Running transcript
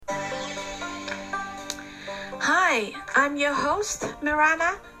Hi, I'm your host,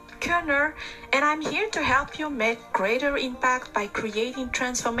 Mirana Kerner, and I'm here to help you make greater impact by creating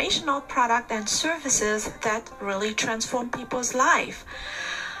transformational products and services that really transform people's life.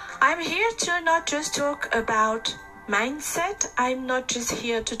 I'm here to not just talk about mindset. I'm not just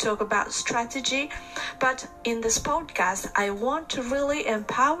here to talk about strategy, but in this podcast, I want to really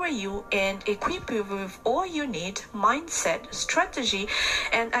empower you and equip you with all you need mindset, strategy,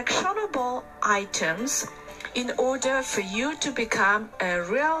 and actionable items in order for you to become a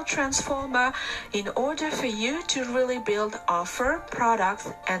real transformer, in order for you to really build offer products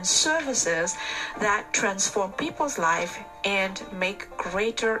and services that transform people's life and make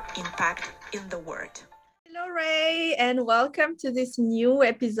greater impact in the world. Hello, Ray, and welcome to this new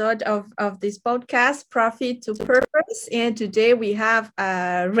episode of this podcast, Profit to Purpose. And today we have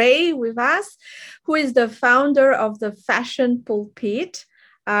Ray with us, who is the founder of the Fashion Pulpit,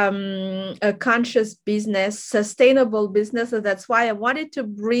 a conscious business, sustainable business. So that's why I wanted to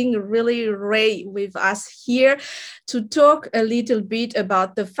bring really Ray with us here to talk a little bit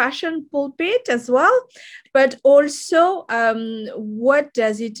about the Fashion Pulpit as well, but also what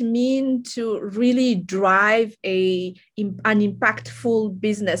does it mean to really drive an impactful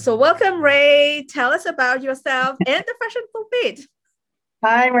business. So welcome, Ray. Tell us about yourself and the Fashion Pulpit.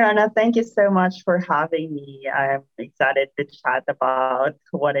 Hi, Miranda. Thank you so much for having me. I'm excited to chat about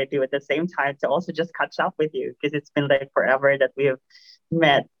what I do at the same time to also just catch up with you because it's been like forever that we have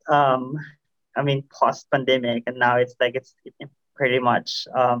met. Post-pandemic, and now it's pretty much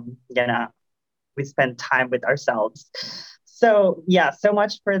we spend time with ourselves. So yeah, so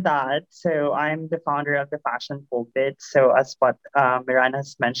much for that. So I'm the founder of the Fashion Pulpit. So as what Miranda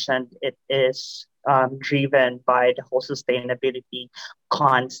has mentioned, it is driven by the whole sustainability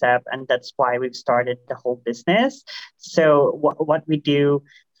concept, and that's why we've started the whole business. So what we do,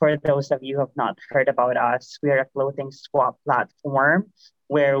 for those of you who have not heard about us, we are a clothing swap platform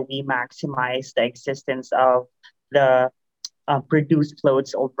where we maximize the existence of the produced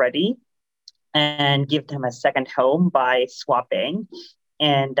clothes already and give them a second home by swapping.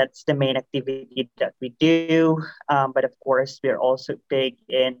 And that's the main activity that we do. But of course, we're also big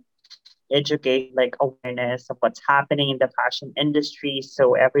in educate like awareness of what's happening in the fashion industry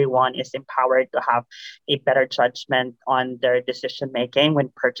so everyone is empowered to have a better judgment on their decision making when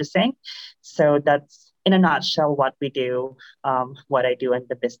purchasing. So that's in a nutshell what we do, what I do, and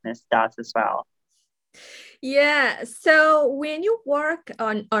the business does as well. Yeah. So when you work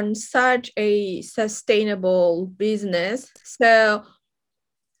on such a sustainable business, so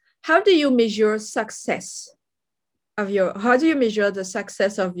how do you measure success of your, how do you measure the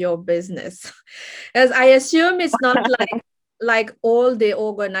success of your business? As I assume it's not like all the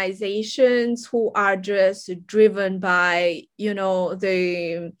organizations who are just driven by,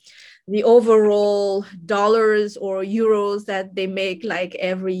 the overall dollars or euros that they make like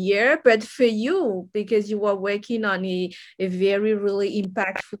every year. But for you, because you are working on a very really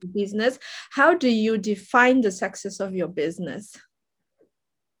impactful business, how do you define the success of your business?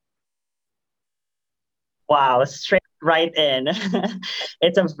 Wow, straight right in.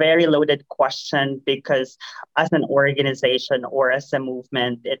 It's a very loaded question because as an organization or as a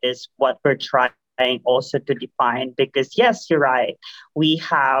movement, it is what we're trying also to define. Because yes, you're right. We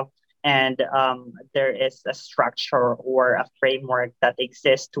have and there is a structure or a framework that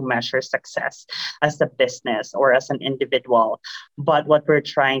exists to measure success as a business or as an individual. But what we're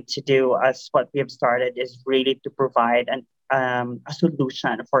trying to do, as what we have started, is really to provide a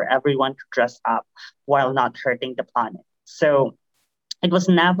solution for everyone to dress up while not hurting the planet. So it was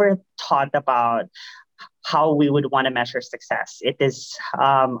never thought about how we would want to measure success. It is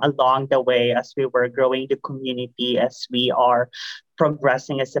along the way as we were growing the community, as we are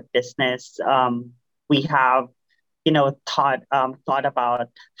progressing as a business. We have thought about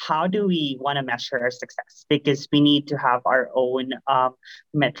how do we want to measure our success because we need to have our own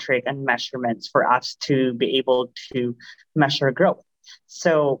metric and measurements for us to be able to measure growth.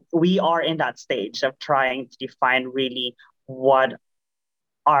 So we are in that stage of trying to define really what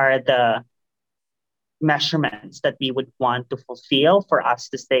are the measurements that we would want to fulfill for us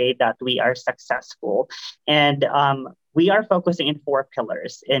to say that we are successful. And we are focusing in four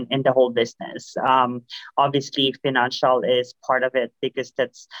pillars in the whole business. Obviously, financial is part of it because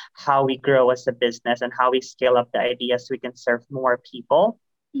that's how we grow as a business and how we scale up the ideas so we can serve more people.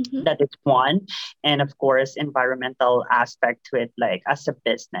 Mm-hmm. That is one. And of course, environmental aspect to it, like as a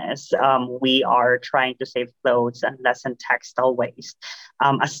business, we are trying to save clothes and lessen textile waste.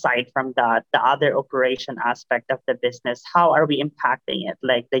 Aside from that, the other operation aspect of the business, how are we impacting it?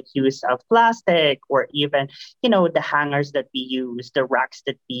 Like the use of plastic, or even, the hangers that we use, the racks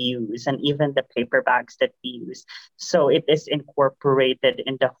that we use, and even the paper bags that we use. So it is incorporated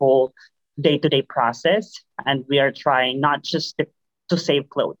in the whole day-to-day process, and we are trying not just to save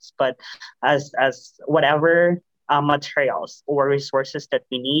clothes, but as whatever materials or resources that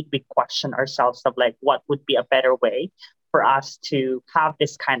we need, we question ourselves of like what would be a better way for us to have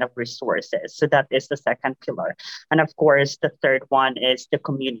this kind of resources. So that is the second pillar. And of course, the third one is the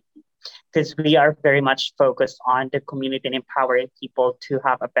community, because we are very much focused on the community and empowering people to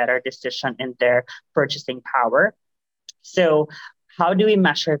have a better decision in their purchasing power. So how do we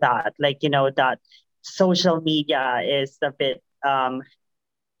measure that? Like, that social media is a bit,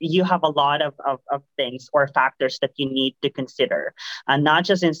 you have a lot of things or factors that you need to consider. And not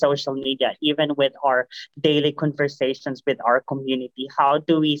just in social media, even with our daily conversations with our community. How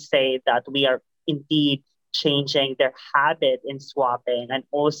do we say that we are indeed changing their habit in swapping, and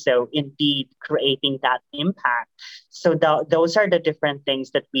also indeed creating that impact? So those are the different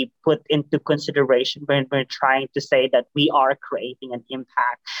things that we put into consideration when we're trying to say that we are creating an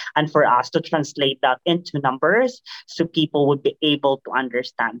impact, and for us to translate that into numbers so people would be able to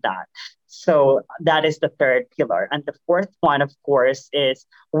understand that. So that is the third pillar. And the fourth one, of course, is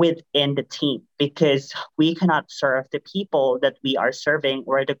within the team, because we cannot serve the people that we are serving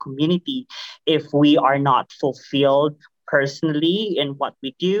or the community if we are not fulfilled personally in what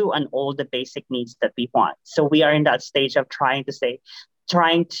we do and all the basic needs that we want. So we are in that stage of trying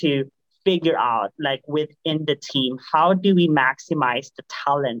to figure out, like within the team, how do we maximize the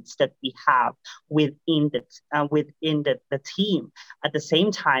talents that we have within the team, at the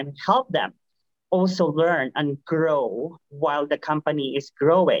same time help them also learn and grow while the company is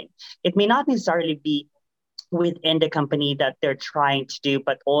growing. It may not necessarily be within the company that they're trying to do,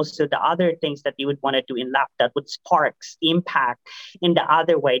 but also the other things that you would want to do in lab that would sparks impact in the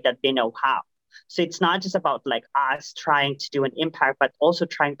other way that they know how. So it's not just about like us trying to do an impact, but also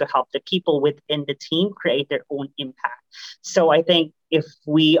trying to help the people within the team create their own impact. So I think if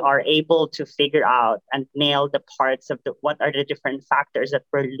we are able to figure out and nail the parts of what are the different factors that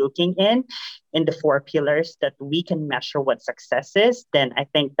we're looking in the four pillars that we can measure what success is, then I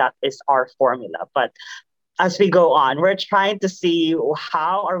think that is our formula. But as we go on, we're trying to see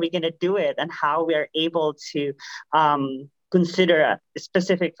how are we going to do it and how we are able to consider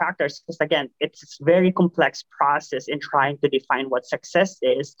specific factors, because again, it's a very complex process in trying to define what success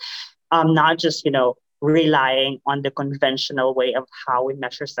is, not just relying on the conventional way of how we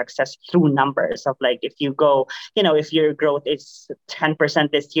measure success through numbers of like, if you go, if your growth is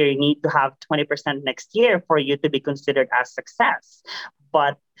 10% this year, you need to have 20% next year for you to be considered as success.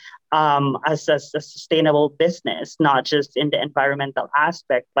 But as a sustainable business, not just in the environmental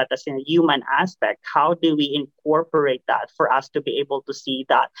aspect, but as in a human aspect, how do we incorporate that for us to be able to see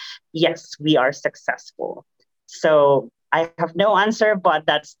that, yes, we are successful? So I have no answer, but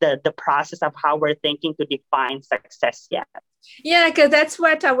that's the process of how we're thinking to define success yet. Yeah, because that's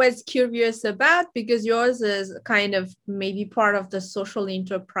what I was curious about, because yours is kind of maybe part of the social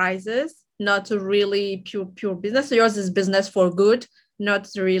enterprises, not really pure business. So yours is business for good, not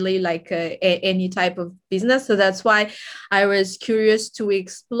really like any type of business. So that's why I was curious to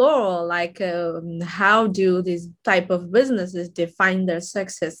explore like how do these type of businesses define their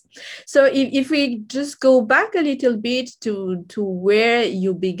success. So if we just go back a little bit to where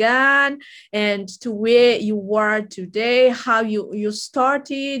you began and to where you are today, how you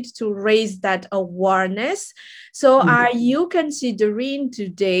started to raise that awareness. So are you considering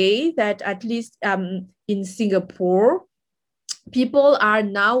today that at least in Singapore, people are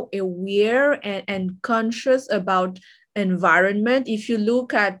now aware and conscious about environment, if you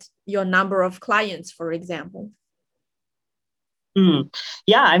look at your number of clients, for example?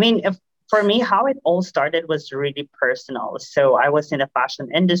 Yeah, I mean, for me, how it all started was really personal. So I was in the fashion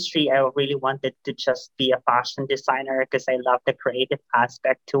industry. I really wanted to just be a fashion designer because I love the creative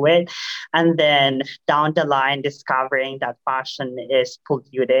aspect to it. And then down the line, discovering that fashion is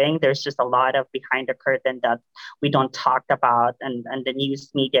polluting. There's just a lot of behind the curtain that we don't talk about, and the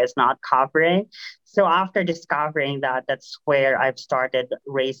news media is not covering. So after discovering that, that's where I've started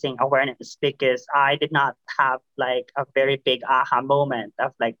raising awareness, because I did not have like a very big aha moment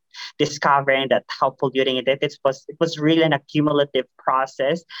of like discovering that how polluting it is. It was really an accumulative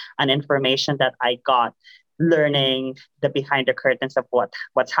process and information that I got learning the behind the curtains of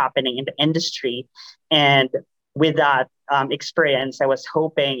what's happening in the industry. And with that, experience. I was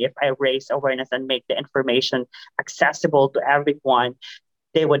hoping if I raise awareness and make the information accessible to everyone,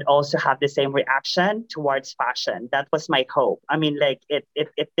 they would also have the same reaction towards fashion. That was my hope. I mean, like it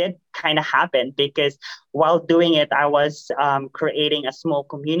did kind of happen because while doing it, I was creating a small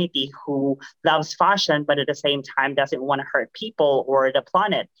community who loves fashion, but at the same time doesn't want to hurt people or the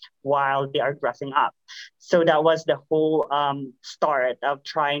planet while they are dressing up. So that was the whole start of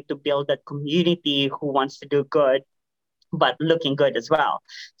trying to build that community who wants to do good but looking good as well.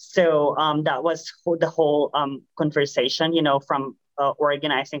 So that was the whole conversation, from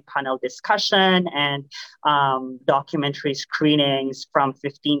organizing panel discussion and documentary screenings from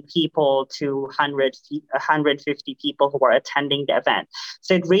 15 people to 150 people who are attending the event.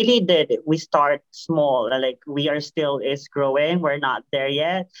 So it really did. We start small, like we are still is growing. We're not there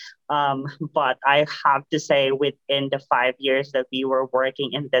yet. But I have to say, within the 5 years that we were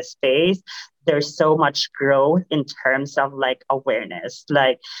working in this space, there's so much growth in terms of like awareness.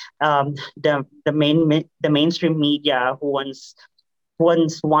 Like the mainstream media who once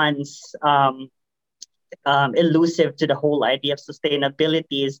elusive to the whole idea of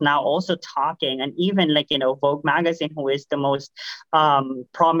sustainability is now also talking, and even like Vogue magazine, who is the most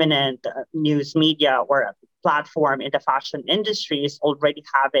prominent news media or platform in the fashion industry, is already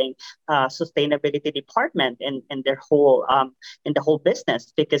having a sustainability department in their whole in the whole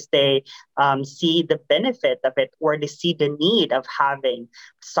business, because they see the benefit of it, or they see the need of having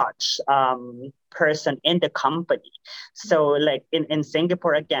such person in the company. So like in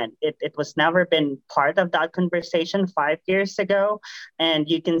Singapore, again, it was never been part of that conversation 5 years ago. And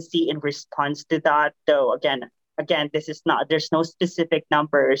you can see in response to that, though, again, this is not, there's no specific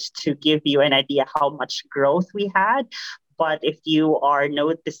numbers to give you an idea how much growth we had. But if you are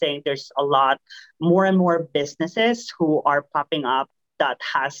noticing, there's a lot more and more businesses who are popping up that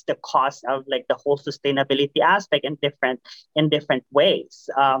has the cost of like the whole sustainability aspect in different ways.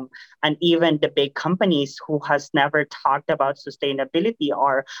 And even the big companies who has never talked about sustainability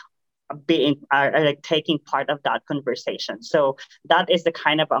are like taking part of that conversation. So that is the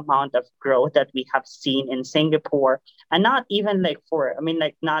kind of amount of growth that we have seen in Singapore. And not even like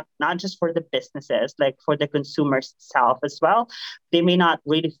like not just for the businesses, like for the consumers itself as well. They may not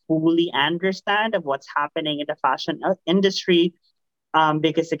really fully understand of what's happening in the fashion industry,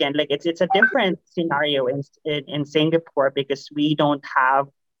 because again, like it's a different scenario in Singapore, because we don't have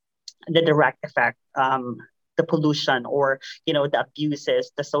the direct effect, the pollution, or the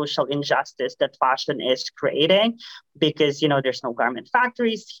abuses, the social injustice that fashion is creating, because there's no garment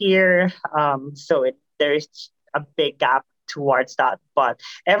factories here. So there's a big gap towards that, but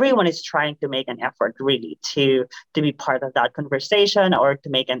everyone is trying to make an effort really to be part of that conversation or to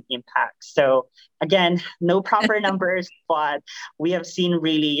make an impact. So again, no proper numbers, but we have seen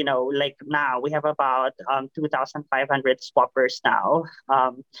really, like now we have about 2,500 swappers now.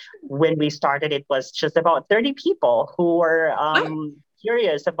 When we started, it was just about 30 people who were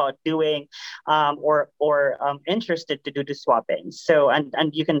curious about doing or interested to do the swapping. So and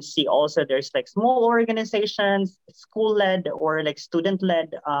you can see also there's like small organizations, school led or like student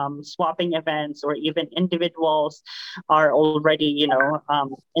led swapping events, or even individuals are already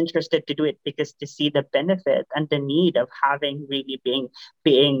interested to do it, because they see the benefit and the need of having really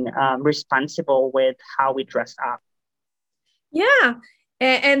being responsible with how we dress up. Yeah.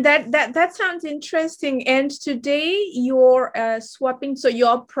 And that sounds interesting. And today you're swapping, so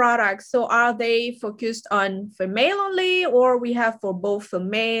your products, so are they focused on female only, or we have for both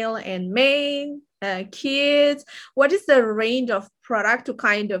female and male, kids? What is the range of product to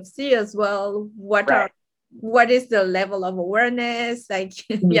kind of see as well? What is the level of awareness? Like,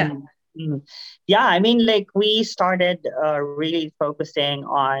 yeah. Mm. Yeah, I mean, like we started really focusing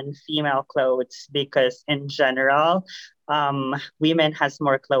on female clothes, because in general, women has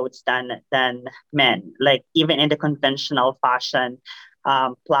more clothes than men. Like even in the conventional fashion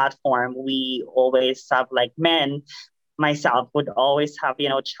platform, we always have like men. Myself would always have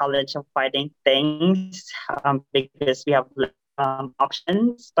challenge of finding things, because we have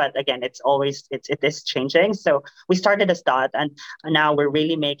options, but again, it is changing. So we started as that, and now we're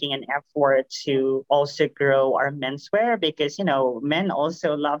really making an effort to also grow our menswear, because men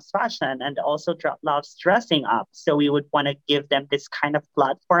also loves fashion and also loves dressing up. So we would want to give them this kind of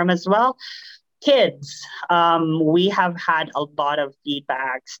platform as well. Kids, we have had a lot of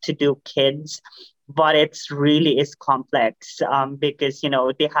feedbacks to do kids, but it's really is complex because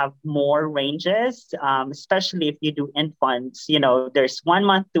they have more ranges, especially if you do infants. There's 1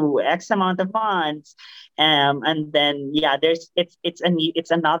 month to X amount of months, and then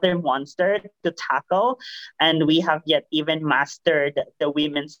it's another monster to tackle, and we have yet even mastered the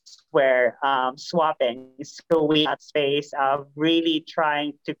women's wear swapping. So we have space of really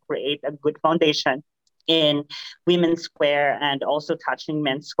trying to create a good foundation in women's wear and also touching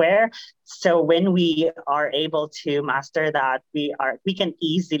menswear. So when we are able to master that, we can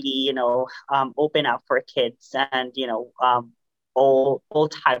easily, open up for kids and all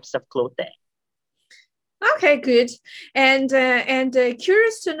types of clothing. Okay, good. And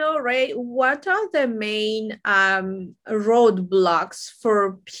curious to know, Ray, what are the main roadblocks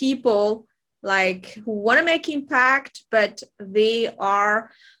for people like who want to make impact, but they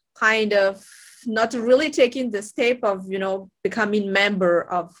are kind of not really taking the step of, becoming member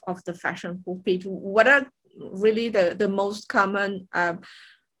of the Fashion Pulpit? What are really the most common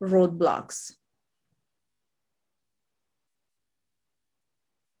roadblocks?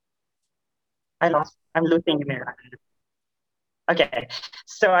 I'm losing you. Okay,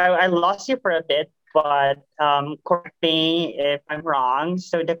 so I lost you for a bit, but correct me if I'm wrong.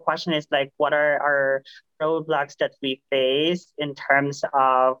 So the question is like, what are our roadblocks that we face in terms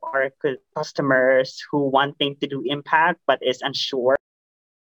of our customers who wanting to do impact but is unsure?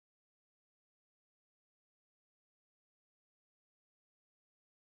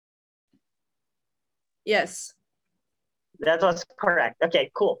 Yes. That was correct. Okay,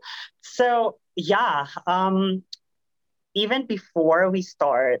 cool. So yeah, even before we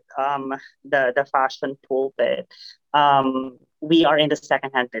start the Fashion Pulpit, we are in the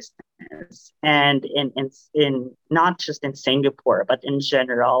secondhand business, and in not just in Singapore but in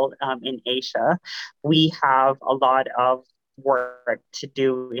general in Asia, we have a lot of work to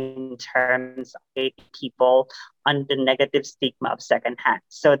do in terms of educating people on the negative stigma of secondhand.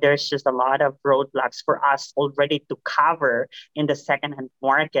 So there's just a lot of roadblocks for us already to cover in the secondhand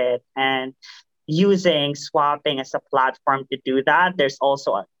market, and using swapping as a platform to do that, there's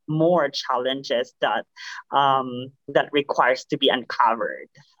also more challenges that requires to be uncovered.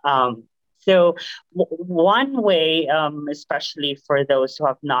 So one way, especially for those who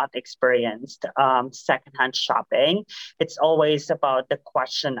have not experienced secondhand shopping, it's always about the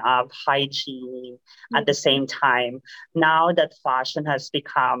question of hygiene. At the same time, now that fashion has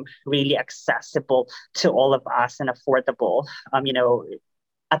become really accessible to all of us and affordable,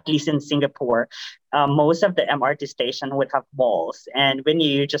 at least in Singapore, most of the MRT station would have malls. And when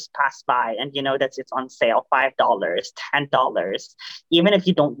you just pass by and you know that it's on sale, $5, $10, even if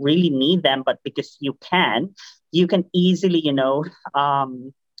you don't really need them, but because you can easily,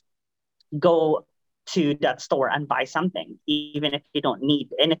 go to that store and buy something, even if you don't need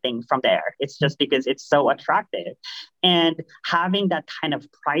anything from there. It's just because it's so attractive. And having that kind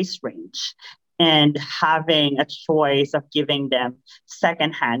of price range and having a choice of giving them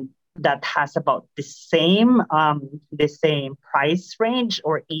secondhand that has about the same price range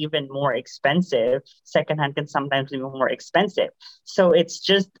or even more expensive. Secondhand can sometimes be more expensive. So it's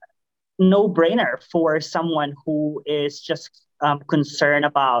just no brainer for someone who is just concerned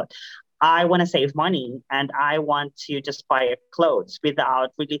about, I want to save money and I want to just buy clothes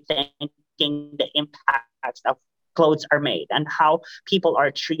without really thinking the impacts of clothes are made and how people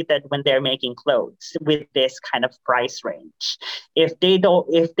are treated when they're making clothes with this kind of price range. If they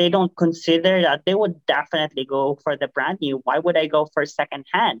don't consider that, they would definitely go for the brand new. Why would I go for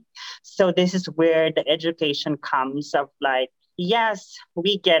secondhand? So this is where the education comes of like, yes,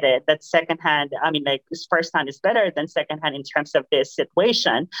 we get it that secondhand, firsthand is better than secondhand in terms of this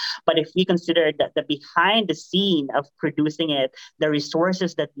situation. But if we consider that the behind the scene of producing it, the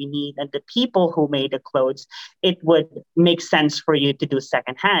resources that we need and the people who made the clothes, it would make sense for you to do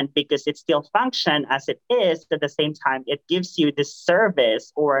secondhand because it still function as it is. At the same time, it gives you the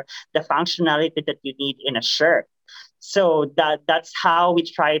service or the functionality that you need in a shirt. So that's how we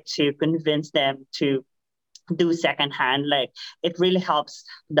try to convince them to do secondhand. Like it really helps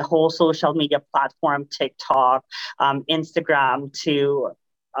the whole social media platform, TikTok, Instagram, to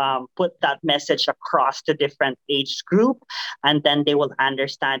put that message across to different age group, and then they will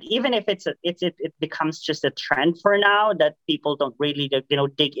understand. Even if it becomes just a trend for now that people don't really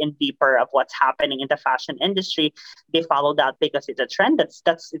dig in deeper of what's happening in the fashion industry, they follow that because it's a trend.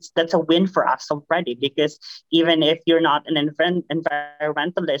 That's a win for us already. Because even if you're not an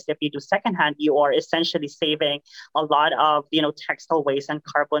environmentalist, if you do secondhand, you are essentially saving a lot of textile waste and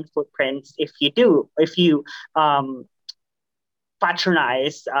carbon footprints. If you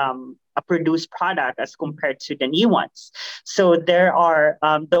patronize a produced product as compared to the new ones. So there are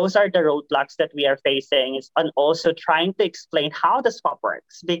those are the roadblocks that we are facing, and also trying to explain how the swap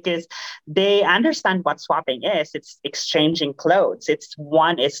works, because they understand what swapping is. It's exchanging clothes. It's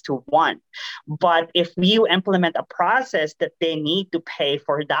 1:1. But if you implement a process that they need to pay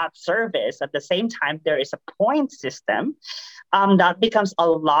for that service, at the same time there is a point system, that becomes a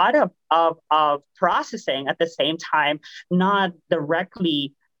lot of processing at the same time, not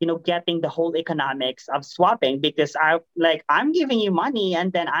directly getting the whole economics of swapping, because I'm giving you money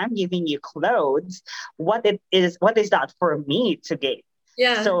and then I'm giving you clothes. What is that for me to gain?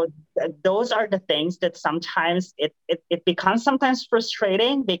 Yeah. So those are the things that sometimes it becomes sometimes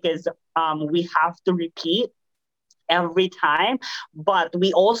frustrating, because we have to repeat every time, but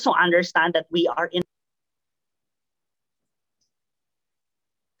we also understand that we are in.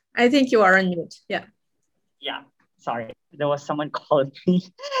 I think you are on mute. Yeah. Yeah. Sorry, there was someone calling me.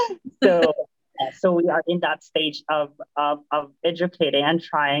 So, so we are in that stage of educating and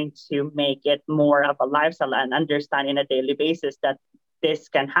trying to make it more of a lifestyle and understand in a daily basis that this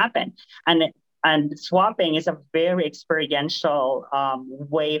can happen. And swapping is a very experiential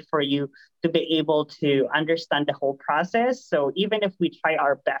way for you to be able to understand the whole process. So even if we try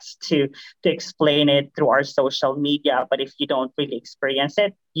our best to explain it through our social media, but if you don't really experience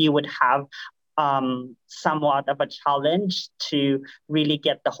it, you would have somewhat of a challenge to really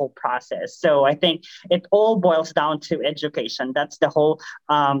get the whole process. So I think it all boils down to education. That's the whole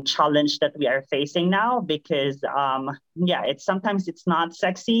challenge that we are facing now, because sometimes it's not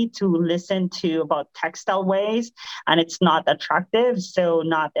sexy to listen to about textile waste, and it's not attractive. So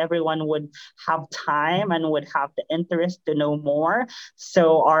not everyone would have time and would have the interest to know more.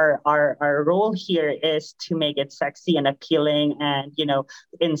 So our role here is to make it sexy and appealing, and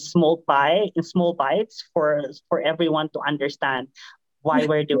in small bites for everyone to understand why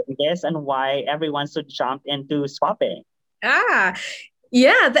we're doing this and why everyone should jump into swapping.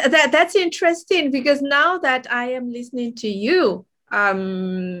 Yeah, that's interesting, because now that I am listening to you,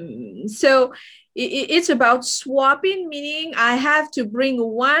 so it's about swapping, meaning I have to bring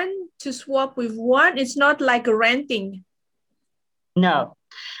one to swap with one. It's not like renting. No.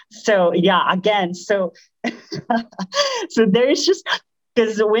 So yeah, again, so so there's just,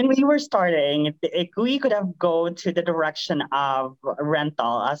 because when we were starting, we could have go to the direction of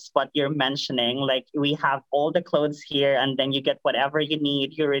rental, as what you're mentioning. Like, we have all the clothes here, and then you get whatever you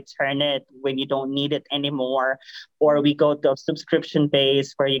need. You return it when you don't need it anymore, or we go to a subscription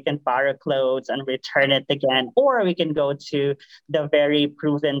base where you can borrow clothes and return it again, or we can go to the very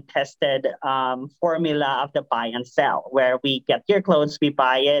proven, tested formula of the buy and sell, where we get your clothes, we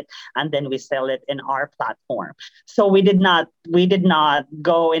buy it, and then we sell it in our platform. So we did not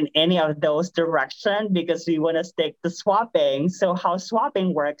go in any of those directions, because we want to stick to swapping. So how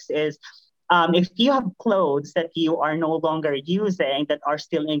swapping works is, if you have clothes that you are no longer using that are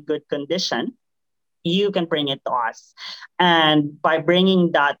still in good condition, you can bring it to us. And by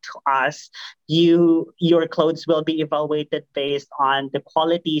bringing that to us, your clothes will be evaluated based on the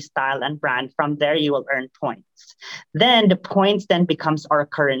quality, style, and brand. From there, you will earn points. Then the points then becomes our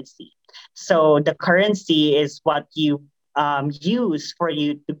currency. So the currency is what you use for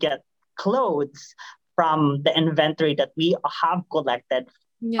you to get clothes from the inventory that we have collected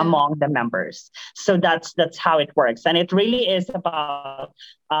among the members. So that's how it works. And it really is about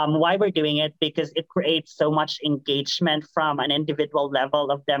why we're doing it, because it creates so much engagement from an individual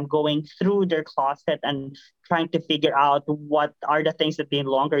level of them going through their closet and trying to figure out what are the things that they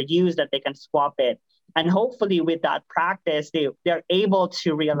no longer use that they can swap it. And hopefully with that practice, they're able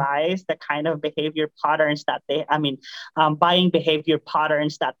to realize the kind of behavior patterns that buying behavior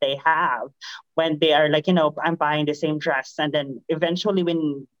patterns that they have when they are like, I'm buying the same dress. And then eventually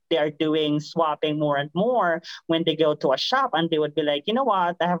when they are doing swapping more and more, when they go to a shop and they would be like, you know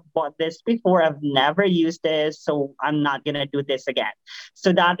what, I have bought this before, I've never used this, so I'm not going to do this again.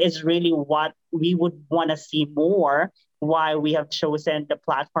 So that is really what we would want to see more, why we have chosen the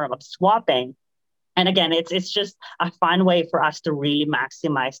platform of swapping. And again, it's just a fun way for us to really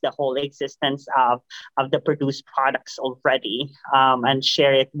maximize the whole existence of the produced products already, and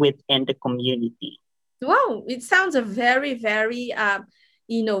share it within the community. Wow, it sounds a very, very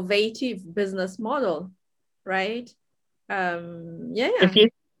innovative business model, right? If you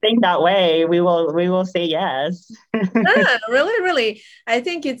think that way, we will say yes. Really, really. I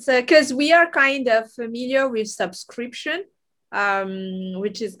think it's because we are kind of familiar with subscription,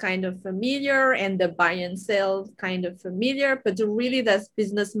 which is kind of familiar, and the buy and sell kind of familiar, but really this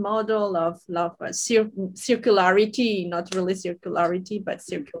business model of circularity, not really circularity, but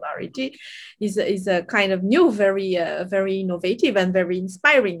circularity is a kind of new, very innovative and very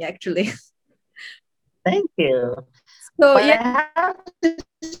inspiring, actually. Thank you. So But yeah. I have to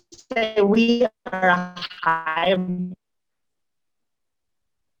say we are a high.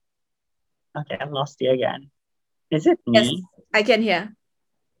 Okay, I lost you again. Is it Yes, me? I can hear.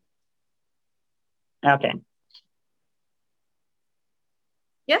 Okay.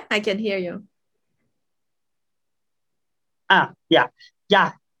 Yeah, I can hear you. Yeah.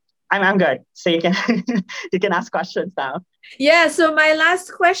 I'm good. So you can you can ask questions now. Yeah, so my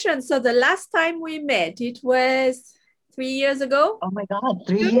last question. So the last time we met, it was 3 years ago? Oh my God,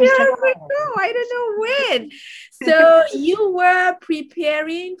 3 2 years years ago. ago, I don't know when. So you were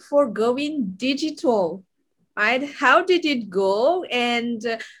preparing for going digital, right? How did it go? And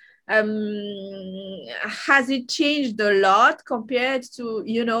has it changed a lot compared to,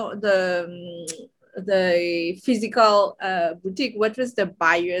 the physical boutique? What was the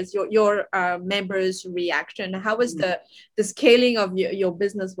buyers, your members' reaction? How was the scaling of your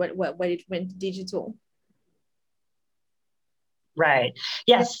business when it went digital? Right.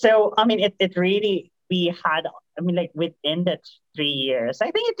 Yes. So, I mean, it really, we had, I mean, like within the 3 years,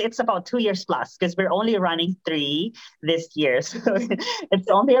 I think it's about 2 years plus because we're only running three this year. So it's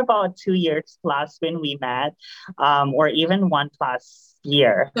only about 2 years plus when we met, or even 1+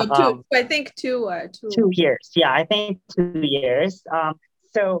 year. So two, I think two. 2 years. Yeah, I think 2 years.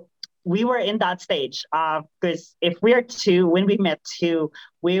 So we were in that stage because if we're two, when we met two,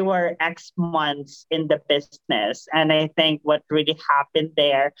 we were X months in the business. And I think what really happened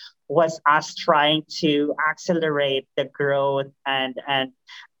there was us trying to accelerate the growth and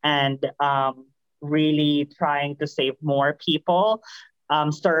really trying to save more people,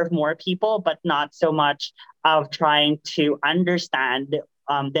 serve more people, but not so much of trying to understand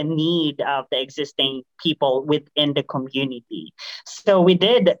the need of the existing people within the community. So we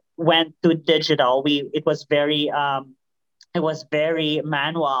did went to digital. It was very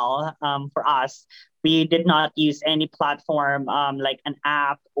manual for us. We did not use any platform like an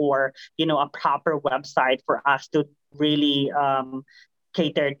app or a proper website for us to really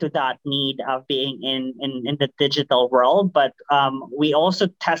cater to that need of being in the digital world. But we also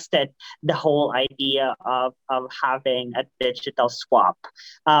tested the whole idea of having a digital swap.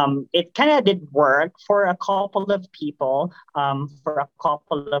 It kind of did work for a couple of people, for a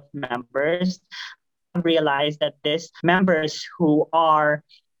couple of members. Realized that these members who are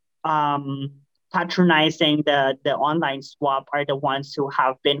patronizing the online swap are the ones who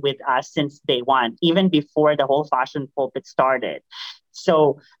have been with us since day one, even before the whole fashion pulpit started.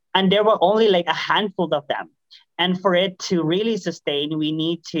 So, and there were only like a handful of them. And for it to really sustain, we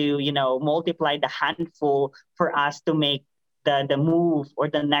need to, multiply the handful for us to make the move or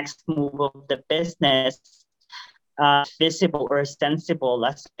the next move of the business visible or sensible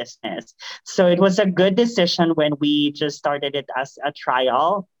as business. So it was a good decision when we just started it as a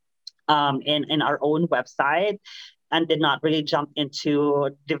trial in our own website and did not really jump into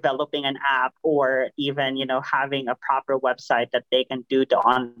developing an app or even having a proper website that they can do the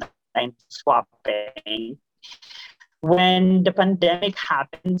online swapping. When the pandemic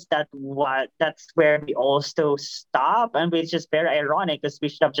happens, that's where we also stop, and which is very ironic because we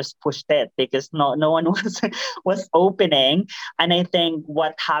should have just pushed it because no one was opening. And I think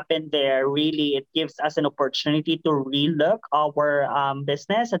what happened there really, it gives us an opportunity to relook our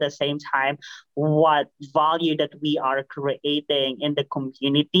business, at the same time what value that we are creating in the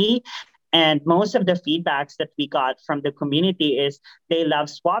community. And most of the feedbacks that we got from the community is they love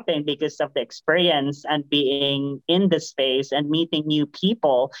swapping because of the experience and being in the space and meeting new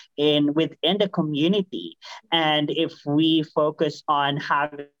people within the community. And if we focus on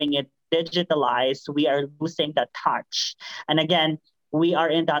having it digitalized, we are losing that touch. And again, we are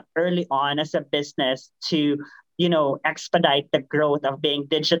in that early on as a business to expedite the growth of being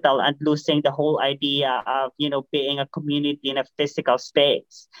digital and losing the whole idea of being a community in a physical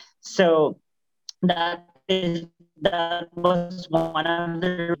space. So that was one of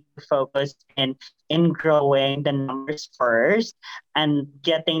the focus in growing the numbers first and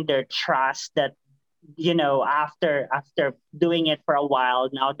getting their trust that after doing it for a while,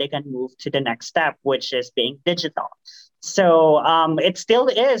 now they can move to the next step, which is being digital. So it still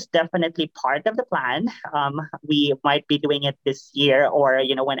is definitely part of the plan. We might be doing it this year or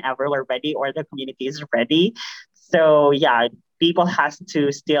whenever we're ready or the community is ready. So yeah, people has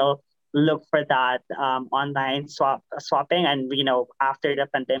to still look for that online swapping. And after the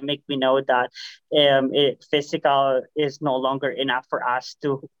pandemic, we know that physical is no longer enough for us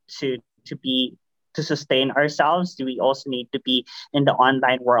to be to sustain ourselves. We also need to be in the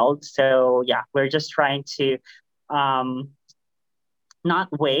online world. So yeah, we're just trying to um, not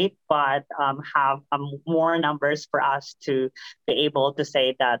wait, but have more numbers for us to be able to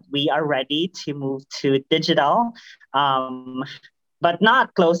say that we are ready to move to digital, but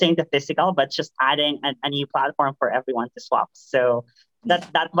not closing the physical, but just adding a new platform for everyone to swap. So that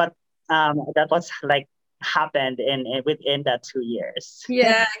what's like happened in within that 2 years.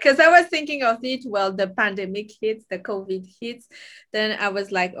 Yeah, because I was thinking of it. Well, the pandemic hits, the COVID hits. Then I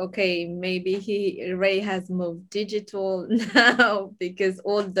was like, okay, maybe Ray has moved digital now because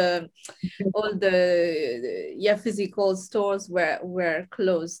all the yeah, physical stores were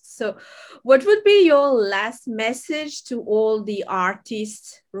closed. So what would be your last message to all the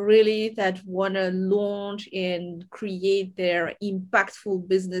artists really that want to launch and create their impactful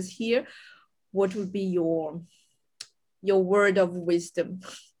business here? What would be your word of wisdom?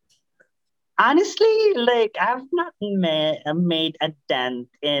 Honestly, like I've not made a dent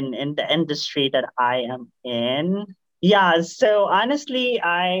in the industry that I am in. Yeah, so honestly,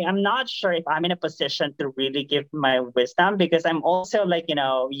 I am not sure if I'm in a position to really give my wisdom because I'm also like,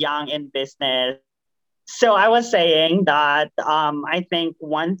 young in business. So I was saying that I think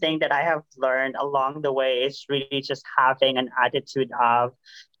one thing that I have learned along the way is really just having an attitude of,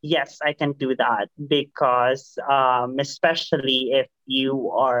 yes, I can do that. Because especially if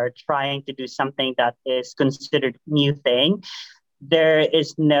you are trying to do something that is considered new thing, there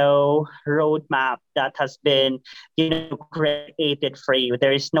is no roadmap that has been created for you.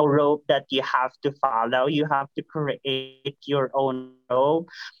 There is no rope that you have to follow. You have to create your own rope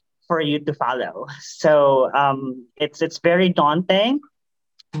for you to follow. So it's very daunting,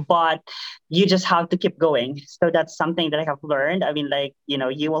 but you just have to keep going. So that's something that I have learned. I mean, like,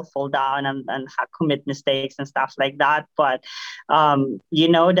 you will fall down and commit mistakes and stuff like that, but you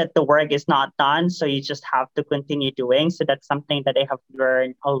know that the work is not done, so you just have to continue doing. So that's something that I have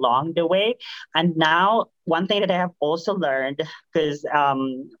learned along the way. And now one thing that I have also learned, because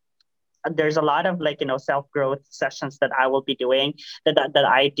there's a lot of like self growth sessions that I will be doing, that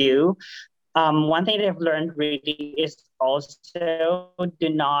I do. One thing that I've learned really is also do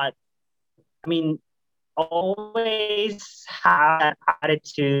not, I mean, always have that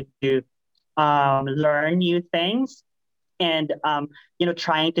attitude to learn new things, and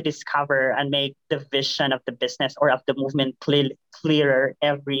trying to discover and make the vision of the business or of the movement clearer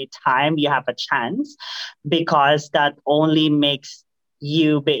every time you have a chance, because that only makes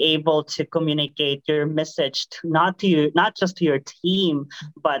you be able to communicate your message not just to your team,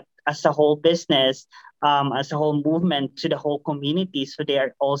 but as a whole business, as a whole movement, to the whole community, so they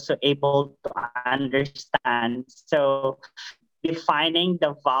are also able to understand. So defining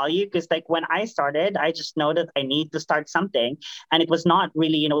the value, because like when I started, I just know that I need to start something, and it was not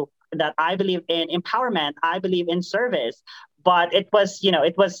really that I believe in empowerment, I believe in service, but it was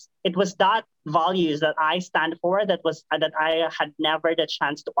that values that I stand for, that I had never the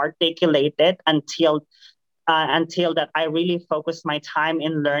chance to articulate it until that I really focused my time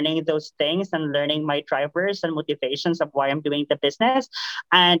in learning those things and learning my drivers and motivations of why I'm doing the business.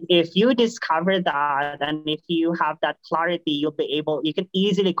 And if you discover that, and if you have that clarity, you can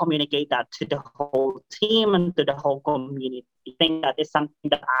easily communicate that to the whole team and to the whole community. I think that is something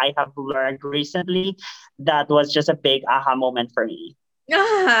that I have learned recently that was just a big aha moment for me.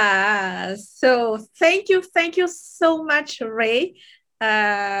 So thank you so much, Ray,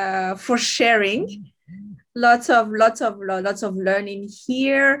 for sharing. Lots of learning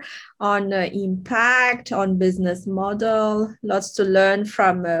here on impact, on business model. Lots to learn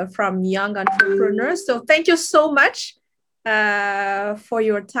from young entrepreneurs. So thank you so much for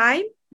your time.